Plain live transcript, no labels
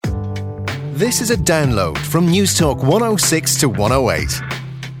This is a download from Newstalk 106 to 108.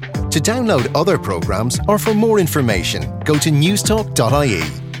 To download other programmes or for more information, go to newstalk.ie.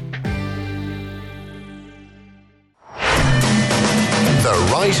 The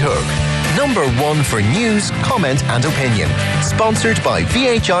Right Hook. Number one for news, comment and opinion. Sponsored by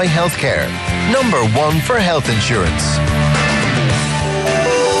VHI Healthcare. Number one for health insurance.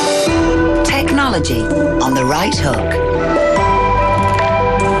 Technology on The Right Hook.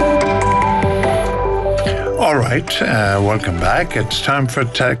 All right, welcome back. It's time for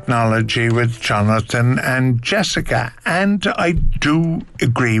Technology with Jonathan and Jessica. And I do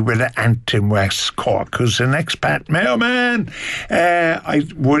agree with Ant in West Cork, who's an expat mailman. I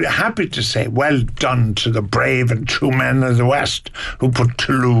would happy to say well done to the brave and true men of the West who put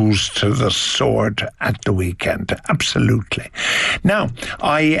Toulouse to the sword at the weekend. Absolutely. Now,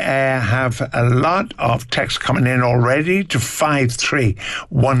 I have a lot of texts coming in already to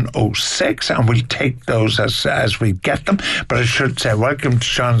 53106, and we'll take those as we get them. But I should say welcome to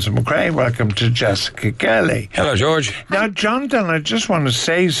Jonathan McRae, welcome to Jessica Kelly. Hello, George. Now, Jonathan, I just want to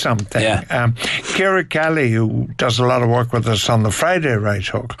say something. Yeah. Ciara Kelly, who does a lot of work with us on the Friday Right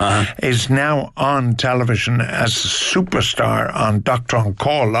Hook, is now on television as a superstar on Doctor on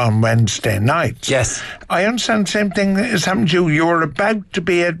Call on Wednesday nights. Yes. I understand the same thing has happened to you. You were about to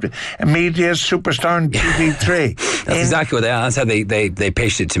be a media superstar on TV3. That's exactly what that's how they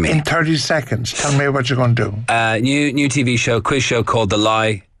pitched it to me. In 30 seconds, tell me what you're going to do. New TV show, quiz show called The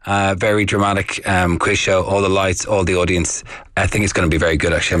Lie. Very dramatic quiz show. All the lights, all the audience. I think it's going to be very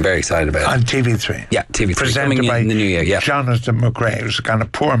good, actually. I'm very excited about it. On TV3? Yeah, TV3. Presented coming by in the new year, yeah. Jonathan McRae, who's a kind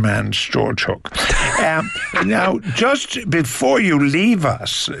of poor man's George Hook. Now, just before you leave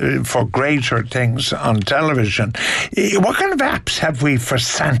us for greater things on television, what kind of apps have we for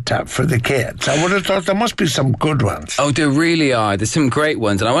Santa for the kids? I would have thought there must be some good ones. Oh, there really are. There's some great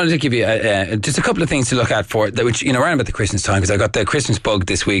ones. And I wanted to give you just a couple of things to look at for it, which, around about the Christmas time, because I got the Christmas bug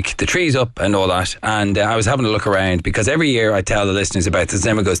this week, the tree's up and all that. And I was having a look around because every year I tell the listeners about this,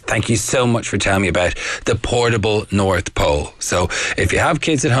 and everyone goes, thank you so much for telling me about the portable North Pole. So if you have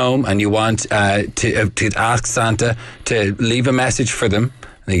kids at home and you want to ask Santa to leave a message for them,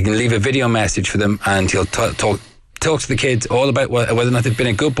 you can leave a video message for them, and he'll talk to the kids all about whether or not they've been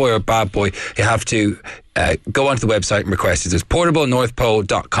a good boy or a bad boy. You have to go onto the website and request it. It's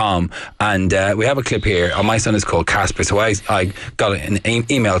portablenorthpole.com, and we have a clip here. My son is called Casper, so I got an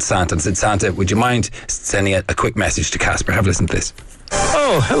email to Santa and said, Santa, would you mind sending a quick message to Casper? Have a listen to this.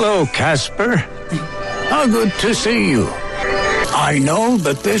 Oh, hello, Casper. How good to see you. I know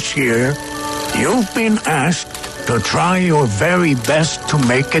that this year you've been asked to try your very best to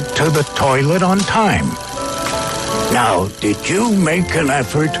make it to the toilet on time. Now, did you make an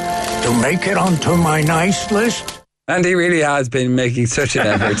effort to make it onto my nice list? And he really has been making such an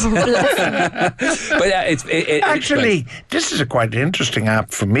effort. But yeah, actually, this is a quite interesting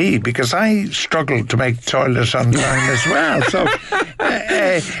app for me because I struggle to make toilets on time as well. So,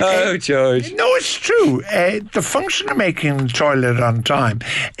 oh, George. No, it's true. The function of making the toilet on time,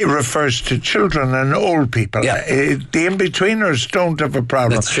 it refers to children and old people. Yeah. The in-betweeners don't have a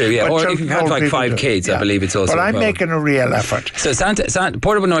problem. That's true, yeah. Or if you have like 5 kids, I believe it's also. But I'm making a real effort. So Santa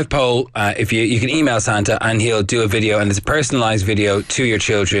Portable North Pole, if you can email Santa and he'll do a video, and it's a personalised video to your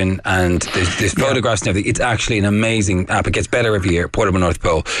children, and there's photographs and everything. It's actually an amazing app. It gets better every year, Portable North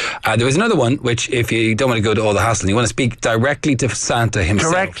Pole. There was another one, which if you don't want to go to all the hassle and you want to speak directly to Santa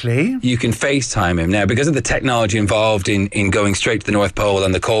himself, you can FaceTime him. Now, because of the technology involved in going straight to the North Pole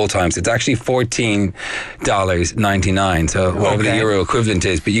and the call times, it's actually $14.99, so whatever the euro equivalent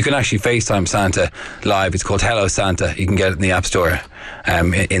is, but you can actually FaceTime Santa live. It's called Hello Santa. You can get it in the App Store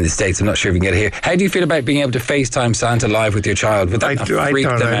in the States. I'm not sure if you can get it here. How do you feel about being able to FaceTime Santa live with your child? Would that freak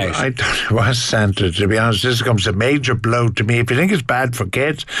them out? I thought it was Santa, to be honest. This comes a major blow to me. If you think it's bad for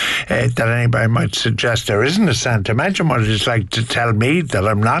kids, that anybody might suggest there isn't a Santa, imagine what it's like to tell me that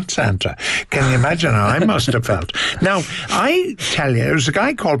I'm not Santa. Can you imagine how I must have felt? Now, I tell you, there's a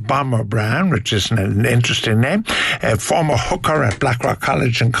guy called Bomber Brown, which is an interesting name, a former hooker at Blackrock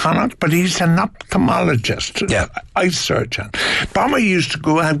College in Connacht, but he's an ophthalmologist, eye surgeon. Bomber used to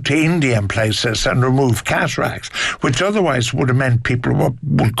go out to Indian places and remove cataracts, which otherwise would have meant people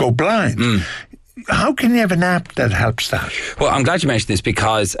would go blind. how can you have an app that helps that? Well, I'm glad you mentioned this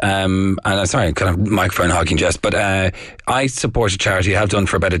because, and I'm sorry, kind of microphone hogging, Jess, but I support a charity, I have done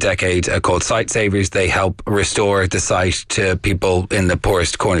for about a decade, called Sight Savers. They help restore the sight to people in the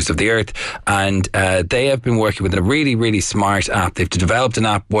poorest corners of the earth, and they have been working with a really, really smart app. They've developed an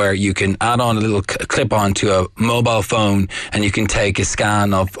app where you can add on a little clip onto a mobile phone and you can take a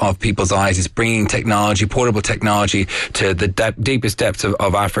scan of people's eyes. It's bringing technology, portable technology, to the deepest depths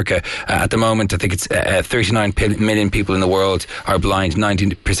of Africa. At the moment, I think it's 39 million people in the world are blind,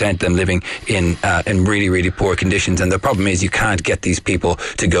 90% of them living in really, really poor conditions. And the problem is you can't get these people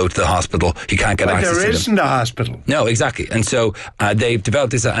to go to the hospital. You can't get access to them. There isn't a hospital. No, exactly. And so they've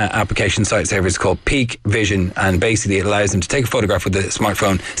developed this application, Sight Savers, called Peak Vision, and basically it allows them to take a photograph with the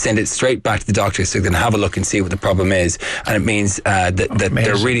smartphone, send it straight back to the doctor so they can have a look and see what the problem is. And it means that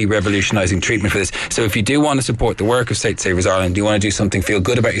they're really revolutionising treatment for this. So if you do want to support the work of Sight Savers Ireland, you want to do something, feel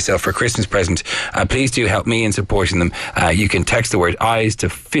good about yourself for a Christmas present, please do help me in supporting them. You can text the word eyes to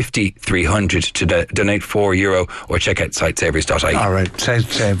 50300 to donate €4 or check out sightsavers.ie. All right,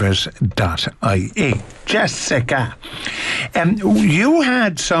 sightsavers.ie. Jessica, you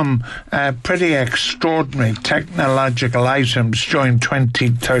had some pretty extraordinary technological items during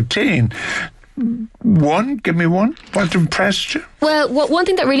 2013. Give me one. What impressed you? Well, one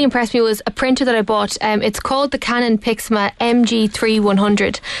thing that really impressed me was a printer that I bought. It's called the Canon Pixma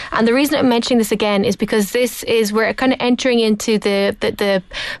MG3100, and the reason I'm mentioning this again is because we're kind of entering into the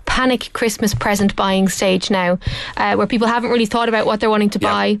panic Christmas present buying stage now, where people haven't really thought about what they're wanting to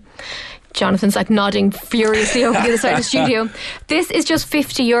buy. Jonathan's like nodding furiously over the other side of the studio. This is just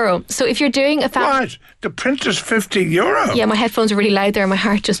 €50. So if you're doing a What? The printer's €50? Yeah, my headphones are really loud there. My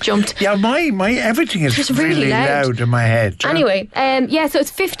heart just jumped. Yeah, my everything is really loud in my head. Anyway, so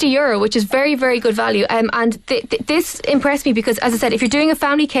it's €50, which is very, very good value. And this impressed me because, as I said, if you're doing a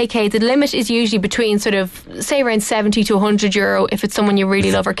family KK, the limit is usually between sort of, say, around €70 to €100 if it's someone you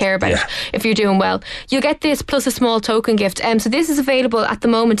really love or care about, if you're doing well. You'll get this plus a small token gift. So this is available at the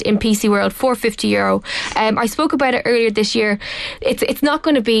moment in PC World for €50. I spoke about it earlier this year. It's not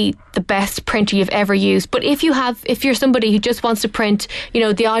going to be the best printer you've ever used, but if you're somebody who just wants to print,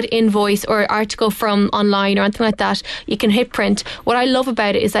 the odd invoice or article from online or anything like that, you can hit print. What I love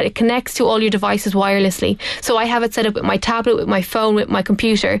about it is that it connects to all your devices wirelessly. So I have it set up with my tablet, with my phone, with my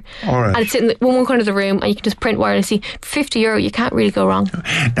computer. All right. And it's in one corner of the room and you can just print wirelessly. €50, you can't really go wrong.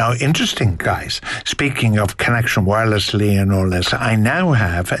 Now, interesting, guys. Speaking of connection wirelessly and all this, I now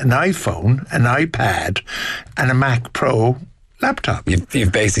have an iPhone, an iPad and a Mac Pro laptop.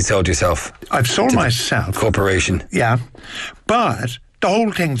 You've basically sold yourself. I've sold myself. Corporation. Yeah. But the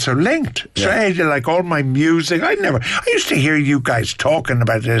whole things are linked. So like all my music, I used to hear you guys talking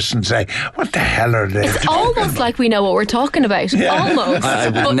about this and say, what the hell are they It's talking almost like we know what we're talking about. Almost.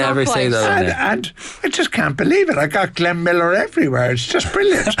 I would never say that. And I just can't believe it. I got Glenn Miller everywhere. It's just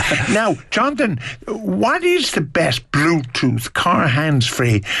brilliant. Now, Jonathan, what is the best Bluetooth car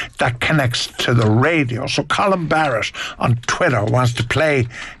hands-free that connects to the radio? So Colin Barrett on Twitter wants to play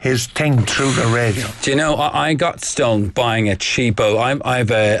his thing through the radio. Do you know, I got stung buying a cheapo. I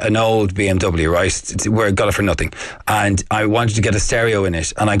have an old BMW, right? Where I got it for nothing, and I wanted to get a stereo in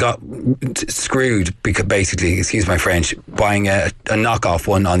it, and I got screwed because basically, excuse my French, buying a knockoff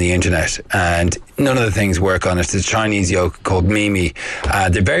one on the internet, and none of the things work on it. It's a Chinese yoke called Mimi.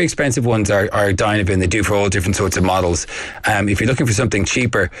 The very expensive ones are Dynavin. They do for all different sorts of models. If you're looking for something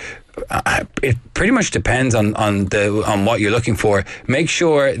cheaper, it pretty much depends on what you're looking for. Make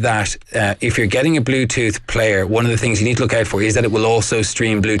sure that if you're getting a Bluetooth player, one of the things you need to look out for is that it will also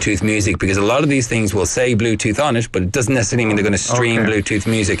stream Bluetooth music, because a lot of these things will say Bluetooth on it, but it doesn't necessarily mean they're going to stream Bluetooth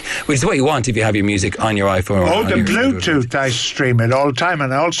music, which is what you want if you have your music on your iPhone. The Bluetooth, I stream it all the time,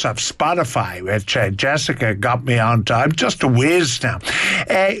 and I also have Spotify, which Jessica got me on to. I'm just a whiz now.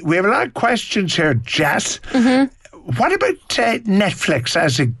 We have a lot of questions here, Jess. Mm-hmm. What about Netflix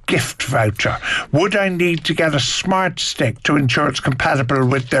as a gift voucher? Would I need to get a smart stick to ensure it's compatible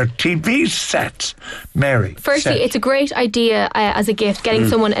with their TV sets? Mary. Firstly, it's a great idea as a gift, getting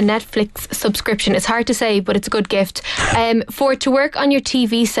someone a Netflix subscription. It's hard to say, but it's a good gift. For it to work on your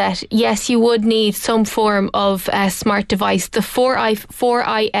TV set, yes, you would need some form of smart device. The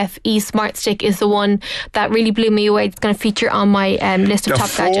 4iFE smart stick is the one that really blew me away. It's going to feature on my list of top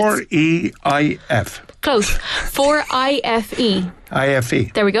gadgets. The 4iF. Close. 4iFE.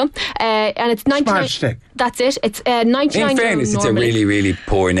 IFE. There we go. And it's 99. Smart stick. That's it. It's 99. In fairness, it's a normally. really, really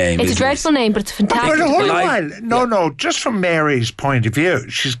poor name. It's a isn't dreadful name, but it's fantastic. But hold Like- on. No, just from Mary's point of view,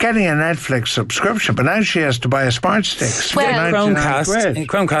 she's getting a Netflix subscription, but now she has to buy a smart stick. Well,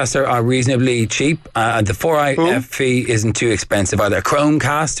 Chromecast are reasonably cheap. The 4IFE isn't too expensive either.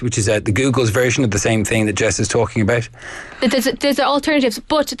 Chromecast, which is the Google's version of the same thing that Jess is talking about. There's alternatives,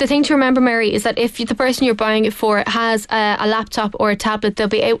 but the thing to remember, Mary, is that if the person you're buying it for has a laptop or a tablet,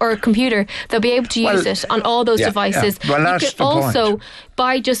 or a computer, they'll be able to use it on all those devices. Yeah. Well, you that's can the also point.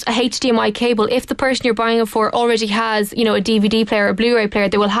 buy just a HDMI cable. If the person you're buying it for already has, a DVD player or a Blu-ray player,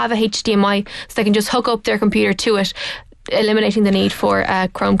 they will have a HDMI, so they can just hook up their computer to it, eliminating the need for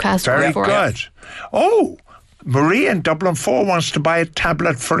Chromecast. Very or good. Oh, Marie in Dublin 4 wants to buy a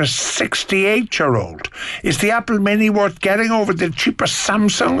tablet for a 68-year-old. Is the Apple Mini worth getting over the cheaper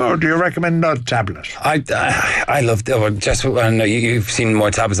Samsung, or do you recommend no tablet? I love Jess. I know you've seen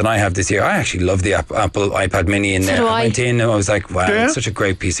more tablets than I have this year. I actually love the Apple iPad Mini in there. do I went in and I was like, wow, Yeah? it's such a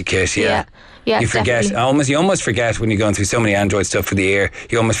great piece of kit. Yeah, you forget definitely. you almost forget when you're going through so many Android stuff for the year.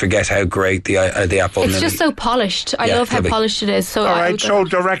 You almost forget how great the Apple It's Mini. just so polished. I Yeah, love how totally. polished it is. So All I right, would go-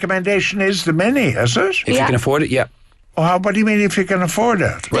 so the recommendation is the Mini, is it? if you Yeah. can afford it, yeah. Oh, what do you mean if you can afford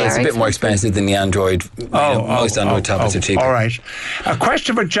it? Well, it's a Very bit more expensive than the Android. Most Android tablets are cheaper. All right. A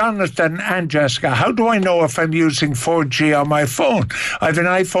question for Jonathan and Jessica. How do I know if I'm using 4G on my phone? I have an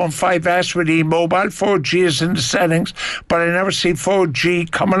iPhone 5S with eMobile. 4G is in the settings, but I never see 4G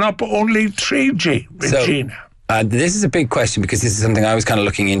coming up, only 3G. Regina. This is a big question because this is something I was kind of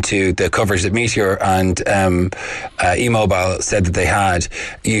looking into. The coverage that Meteor and eMobile said that they had.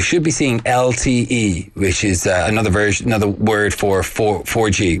 You should be seeing LTE, which is another word for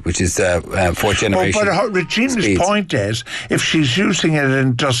 4G, which is fourth generation. But Regina's speeds. point is, if she's using it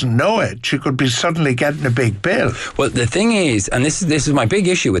and doesn't know it, she could be suddenly getting a big bill. Well, the thing is, and this is my big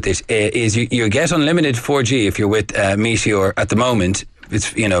issue with it, is you get unlimited 4G if you're with Meteor at the moment.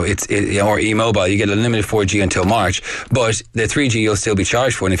 It's or eMobile, you get unlimited 4G until March, but the 3G you'll still be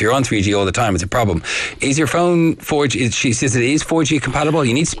charged for, and if you're on 3G all the time, it's a problem. Is your phone 4G? She says it is 4G compatible.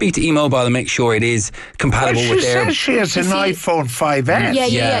 You need to speak to eMobile and make sure it is compatible Well, with she their. says she has an iPhone 5S.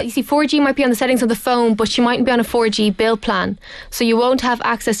 Yeah. You see, 4G might be on the settings of the phone, but she mightn't be on a 4G bill plan. So you won't have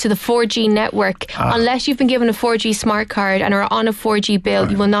access to the 4G network unless you've been given a 4G smart card and are on a 4G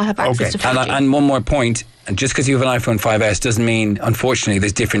bill. You will not have access to 4G. And one more point. And just because you have an iPhone 5S doesn't mean, unfortunately,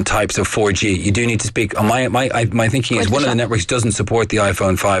 there's different types of 4G. You do need to speak. My thinking is one of the networks doesn't support the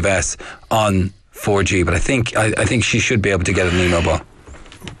iPhone 5S on 4G, but I think she should be able to get an eMobile.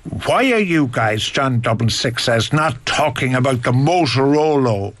 Why are you guys, John Dublin 6 says, not talking about the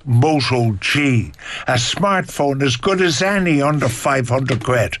Motorola Moto G, a smartphone as good as any under 500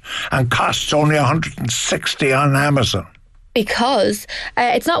 quid and costs only 160 on Amazon? Because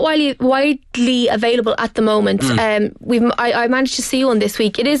it's not widely available at the moment. I managed to see one this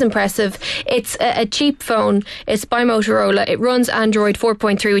week. It is impressive. It's a cheap phone. It's by Motorola. It runs Android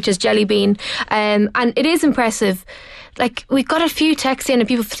 4.3, which is Jelly Bean, and it is impressive. Like, we got a few texts in and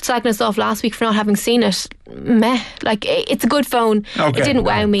people slagging us off last week for not having seen it. Meh. Like, it's a good phone. Okay. It didn't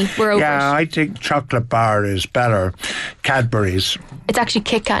wow me. We're over Yeah, it. I think chocolate bar is better. Cadbury's. It's actually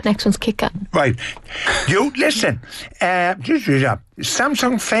Kit Kat. Next one's Kit Kat. Right. You, listen.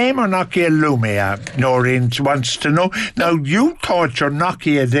 Samsung Fame or Nokia Lumia? Noreen wants to know. Now, you thought your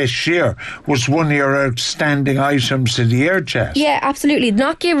Nokia this year was one of your outstanding items of the year, Jess. Yeah, absolutely.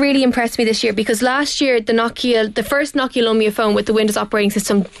 Nokia really impressed me this year because last year the first Nokia Lumia phone with the Windows operating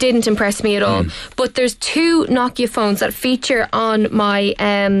system didn't impress me at all. But there's two Nokia phones that feature on my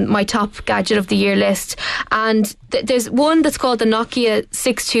my top gadget of the year list, and there's one that's called the Nokia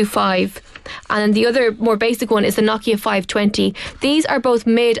 625. And the other more basic one is the Nokia 520. These are both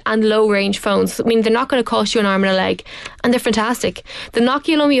mid and low range phones. I mean, they're not going to cost you an arm and a leg, and they're fantastic. The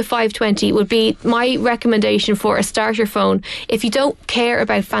Nokia Lumia 520 would be my recommendation for a starter phone. If you don't care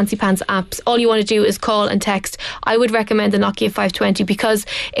about fancy pants apps, all you want to do is call and text, I would recommend the Nokia 520 because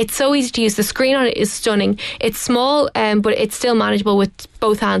it's so easy to use. The screen on it is stunning. It's small, but it's still manageable with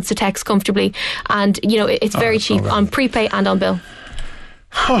both hands to text comfortably, and it's very cheap on prepay and on bill.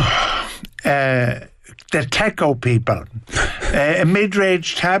 The Techo people. A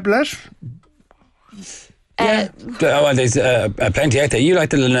mid-range tablet. There's plenty out there. You like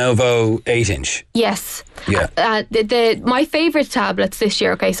the Lenovo 8-inch? Yes. Yeah. My favourite tablets this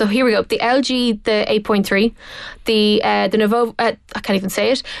year. Okay, so here we go. The LG, the 8.3, the Lenovo. I can't even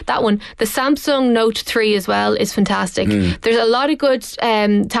say it. That one. The Samsung Note 3 as well is fantastic. There's a lot of good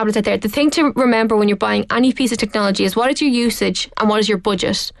tablets out there. The thing to remember when you're buying any piece of technology is what is your usage and what is your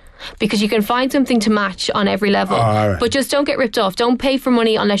budget. because you can find something to match on every level. All right. But just don't get ripped off. Don't pay for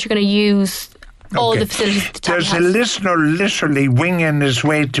money unless you're going to use all the facilities that Tabby There's has. a listener literally winging his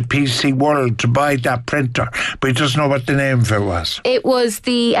way to PC World to buy that printer, but he doesn't know what the name of it was. It was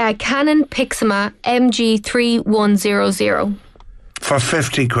the Canon Pixma MG3100 For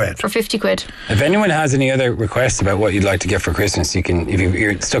 50 quid. for 50 quid. If anyone has any other requests about what you'd like to get for Christmas, you can. If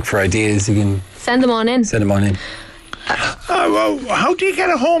you're stuck for ideas, you can Send them on in. send them on in. Well, how do you get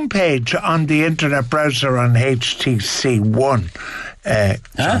a homepage on the internet browser on HTC One,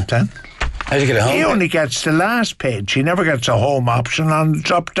 Jonathan? How do you get a home? He only gets the last page. He never gets a home option on the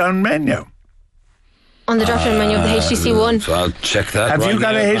drop-down menu. On the drop-down menu of the HTC One. So I'll check that. Have you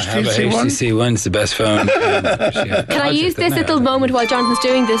got now. a I have HTC a One? HTC One. It's the best phone. Can I use this little moment while Jonathan's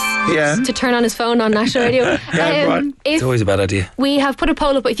doing this to turn on his phone on national radio? Yeah, go on. It's If always a bad idea. we have put a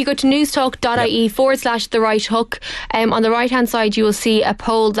poll up, if you go to newstalk.ie/the right hook, on the right hand side you will see a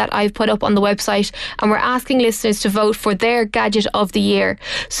poll that I've put up on the website, and we're asking listeners to vote for their gadget of the year.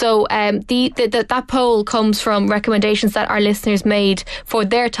 So that poll comes from recommendations that our listeners made for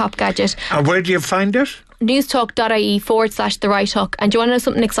their top gadget. And where do you find it? Newstalk.ie/the right hook. And do you want to know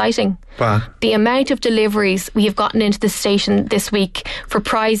something exciting? What? The amount of deliveries we have gotten into the station this week for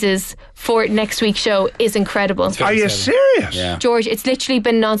prizes for next week's show is incredible. Are you serious? Yeah. George, it's literally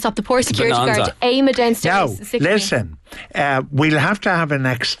been non-stop. The poor security guard, bonanza. Aima downstairs. Now, is sick of me. listen, we'll have to have an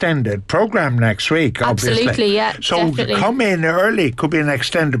extended programme next week, obviously. Absolutely, yeah, So definitely. come in early. Could be an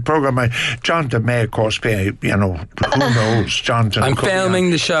extended programme. Jonathan may, of course, be, who knows? Jonathan I'm could be filming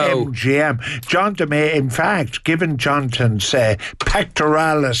on the show. MGM. Jonathan may, in fact, given Jonathan's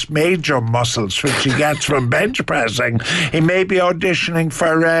pectoralis major muscles, which he gets from bench pressing, he may be auditioning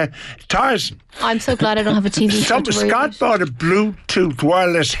for Tarzan. I'm so glad I don't have a TV show to worry Scott about. bought a Bluetooth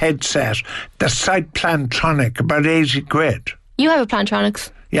wireless headset, the site Plantronic, about 80 quid. You have a Plantronics.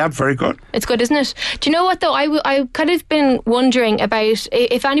 Yeah, very good. It's good, isn't it? Do you know what, though? I kind of been wondering about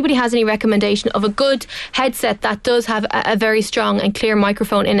if anybody has any recommendation of a good headset that does have a very strong and clear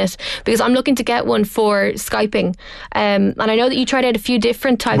microphone in it, because I'm looking to get one for Skyping. And I know that you tried out a few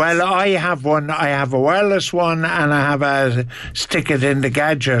different types. Well, I have one. I have a wireless one, and I have a stick it in the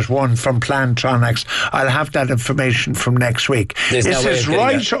gadget one from Plantronics. I'll have that information from next week. There's no This way is of getting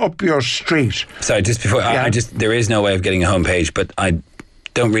right up your street. Sorry, just before Yeah. there is no way of getting a homepage, but I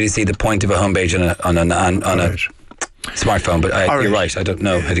don't really see the point of a homepage on a Right. smartphone. But All you're right. right. I don't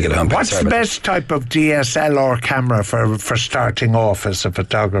know how to get a homepage. What's Sorry the about best type of DSLR camera for starting off as a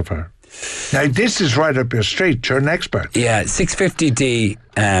photographer? Now, this is right up your street. You're an expert. that. Yeah, 650D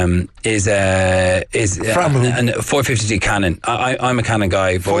is From who? and 450D Canon. I'm a Canon guy.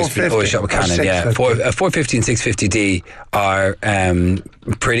 I've always 450 shot with or Canon. Yeah, 650? 450 and 650D are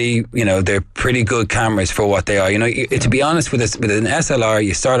pretty. They're pretty good cameras for what they are. To be honest, with an SLR,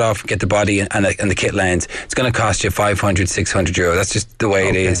 you start off, get the body and the kit lens. It's going to cost you 500, 600 euro. That's just the way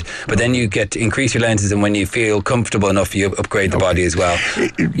it is. But then you get to increase your lenses, and when you feel comfortable enough, you upgrade the body as well.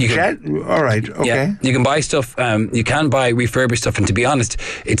 All right, okay. Yeah, you can buy stuff. You can buy refurbished stuff, and to be honest,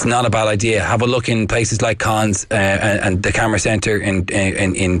 it's not a bad idea. Have a look in places like Cons and the Camera Centre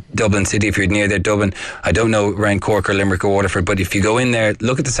in Dublin City if you're near there, Dublin. I don't know around Cork or Limerick or Waterford, but if you go in there,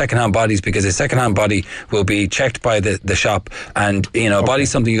 look at the second-hand bodies, because a second-hand body will be checked by the shop, and a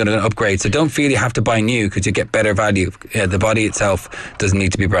body's something you're going to upgrade. So don't feel you have to buy new because you get better value. The body itself doesn't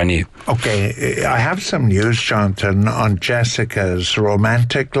need to be brand new. Okay, I have some news, Jonathan, on Jessica's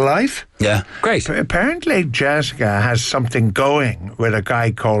romantic life. Yeah, great. Apparently, Jessica has something going with a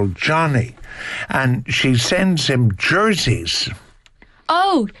guy called Johnny, and she sends him jerseys.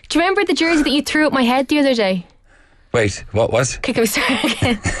 Oh, do you remember the jersey that you threw at my head the other day? Wait, what was? Can we start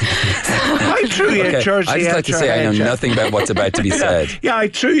again? I threw you a Okay, jersey I just at like to your say I head, know Jeff. nothing about what's about to be said. Yeah, I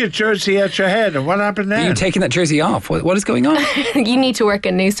threw your jersey at your head, and what happened Are then? you taking that jersey off? What is going on? You need to work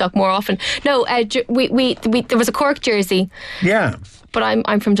in Newstock more often. No, we there was a Cork jersey, Yeah. but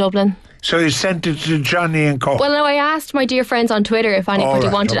I'm from Dublin. So you sent it to Johnny and Cork. Well, no, I asked my dear friends on Twitter if anybody All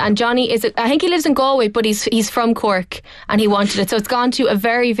right, wanted it, okay. and Johnny I think he lives in Galway, but he's from Cork, and he wanted it, so it's gone to a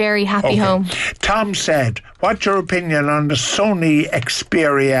very, very happy home. Tom said, what's your opinion on the Sony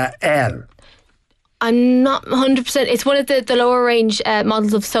Xperia L? I'm not 100%. It's one of the lower range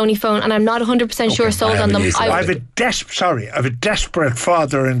models of Sony phone, and I'm not 100% sure sold I on them. haven't used it. I have a desperate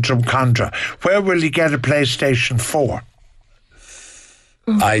father in Drumcondra. Where will he get a PlayStation 4?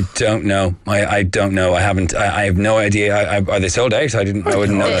 I don't know. I don't know. I haven't. I have no idea. Are they sold out? I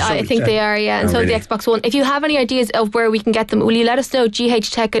wouldn't know. I think they are, yeah. And so really? the Xbox One. If you have any ideas of where we can get them, will you let us know?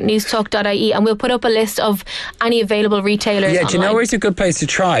 ghtech@newstalk.ie, and we'll put up a list of any available retailers. Yeah, do you know where's a good place to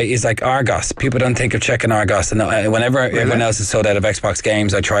try? Is like Argos. People don't think of checking Argos, and whenever everyone else is sold out of Xbox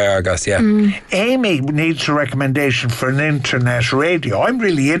games, I try Argos. Yeah. Amy needs a recommendation for an internet radio. I'm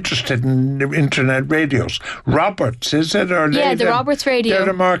really interested in internet radios. Roberts, is it? Or the Roberts radio. They're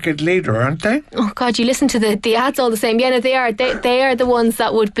the market leader, aren't they? Oh God, you listen to the ads all the same. Yeah, no, they are. They are the ones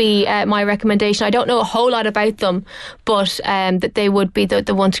that would be my recommendation. I don't know a whole lot about them, but that they would be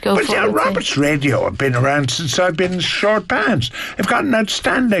the one to go for. Yeah, Roberts Radio have been around since I've been in short pants. They've got an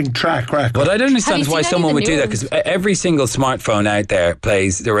outstanding track record. What I don't understand is why someone would do that, because every single smartphone out there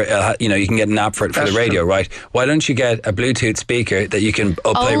plays you can get an app for it for the radio, right? Why don't you get a Bluetooth speaker that you can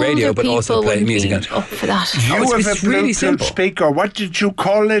play radio but also play music on? Up for that. You have a Bluetooth really simple speaker. What did you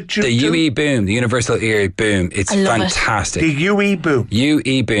call it? The UE Boom, the Universal Ear Boom. It's fantastic. The UE Boom.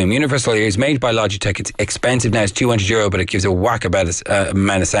 UE Boom. Universal Ear is made by Logitech. It's expensive now. It's €200, but it gives a whack about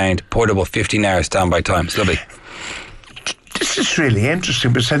amount of sound. Portable, 15 hours standby time. It's lovely. This is really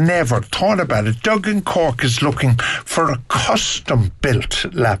interesting because I never thought about it. Doug in Cork is looking for a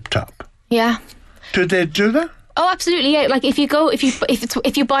custom-built laptop. Yeah. Do they do that? Oh, absolutely, yeah. Like if you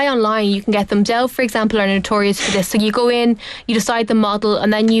buy online, you can get them. Dell, for example, are notorious for this. So you go in, you decide the model,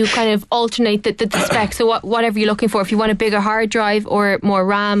 and then you kind of alternate the specs. So whatever you're looking for, if you want a bigger hard drive or more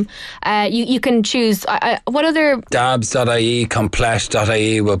RAM, you can choose. What other? Dabs.ie,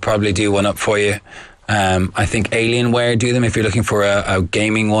 Komplett.ie will probably do one up for you. I think Alienware do them if you're looking for a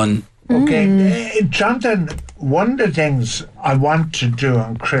gaming one. Okay, Jonathan, one of the things I want to do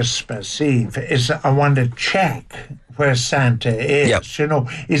on Christmas Eve is I want to check where Santa is. Yep. You know,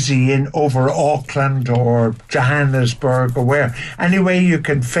 is he in over Auckland or Johannesburg or where? Any way you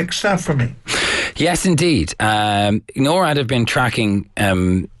can fix that for me? Yes, indeed. NORAD have been tracking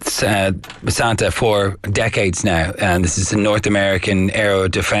Santa for decades now. This is the North American Aero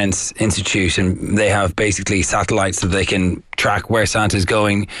Defense Institute, and they have basically satellites so they can track where Santa's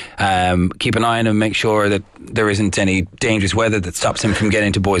going, keep an eye on him, make sure that there isn't any dangerous weather that stops him from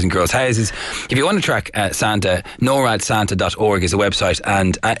getting to boys and girls' houses. If you want to track Santa, noradsanta.org is a website,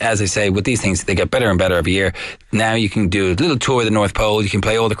 and as I say, with these things, they get better and better every year. Now you can do a little tour of the North Pole, you can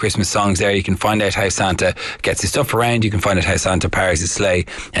play all the Christmas songs there, you can find out how Santa gets his stuff around, you can find out how Santa powers his sleigh,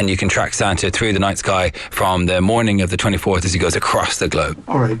 and you can track Santa through the night sky from the morning of the 24th as he goes across the globe.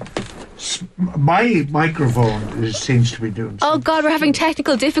 All right. My microphone seems to be doing something. Oh God, we're having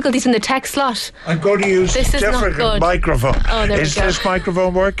technical difficulties in the tech slot. I'm going to use a different microphone. Oh, there is we go. This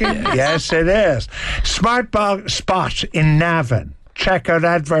microphone working? Yes, it is. Smart Spot in Navan. Check out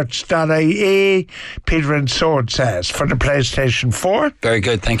adverts.ie. Peter and Sword says for the PlayStation 4. Very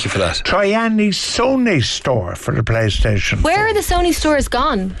good, thank you for that. Triani's Sony store for the PlayStation 4. Where are the Sony stores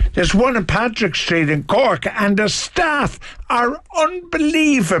gone? There's one in Patrick Street in Cork, and the staff are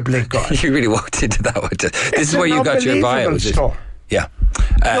unbelievably good. You really walked into that one. This is where you got your bio, was it? Store. Yeah.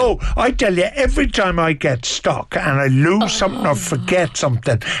 No, I tell you, every time I get stuck and I lose something or forget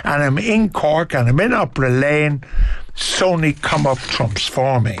something, and I'm in Cork and I'm in Opera Lane, Sony come up trumps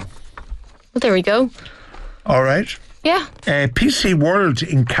for me. Well, there we go. All right. Yeah. PC World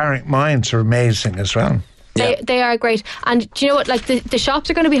in Carrickmines are amazing as well. They are great. And do you know what? Like the shops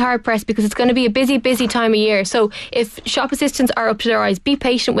are going to be hard pressed because it's going to be a busy time of year. So if shop assistants are up to their eyes, be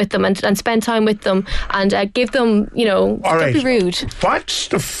patient with them and spend time with them and give them, don't be rude. What's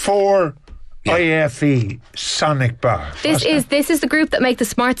the 4 IFE Sonic Bar? This is the group that make the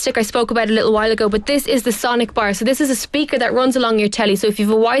smart stick I spoke about a little while ago, but this is the Sonic Bar. So this is a speaker that runs along your telly. So if you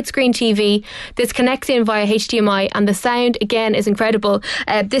have a widescreen TV, this connects in via HDMI, and the sound again is incredible.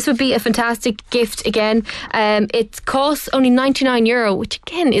 This would be a fantastic gift again. It costs only €99, which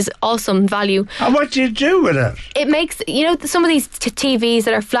again is awesome value. And what do you do with it? It makes, some of these TVs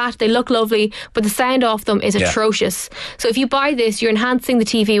that are flat, they look lovely, but the sound off them is atrocious. So if you buy this, you're enhancing the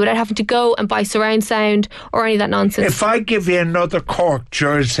TV without having to go and buy surround sound or any of that nonsense. If I give you another Cork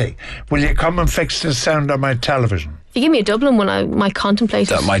jersey, will you come and fix the sound on my television? If you give me a Dublin one, I might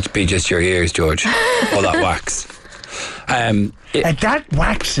contemplate it. That might be just your ears, George. All that wax. And that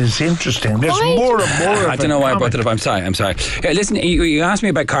wax is interesting. There's more and more of it. I don't know why I brought it up. I'm sorry. Listen, you asked me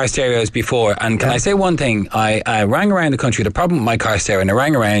about car stereos before, and can I say one thing? I rang around the country, the problem with my car stereo, and I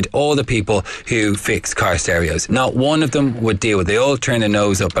rang around all the people who fix car stereos. Not one of them would deal with it. They all turned their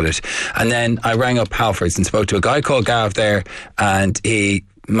nose up at it. And then I rang up Halfords and spoke to a guy called Gav there, and he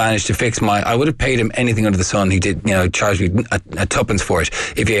managed to fix I would have paid him anything under the sun. He did, charge me a tuppence for it.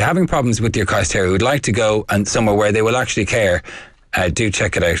 If you're having problems with your car stereo, would like to go and somewhere where they will actually care, Do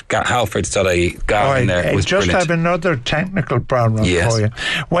check it out. Halfords.ie. Gavin there was just brilliant. have another technical problem Yes. for you.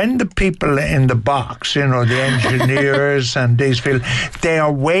 When the people in the box, the engineers and these people, they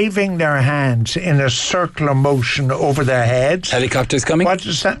are waving their hands in a circular motion over their heads. Helicopters coming? What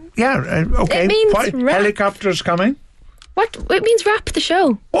does that? Yeah, okay. It means What, wrap. helicopters coming? What? It means wrap the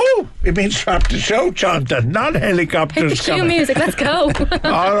show. Oh, it means wrap the show, Jonathan, not helicopters Cue coming. music. Let's go.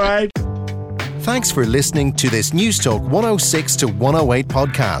 All right. Thanks for listening to this Newstalk 106 to 108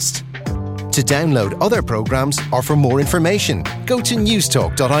 podcast. To download other programmes or for more information, go to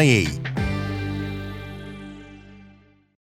newstalk.ie.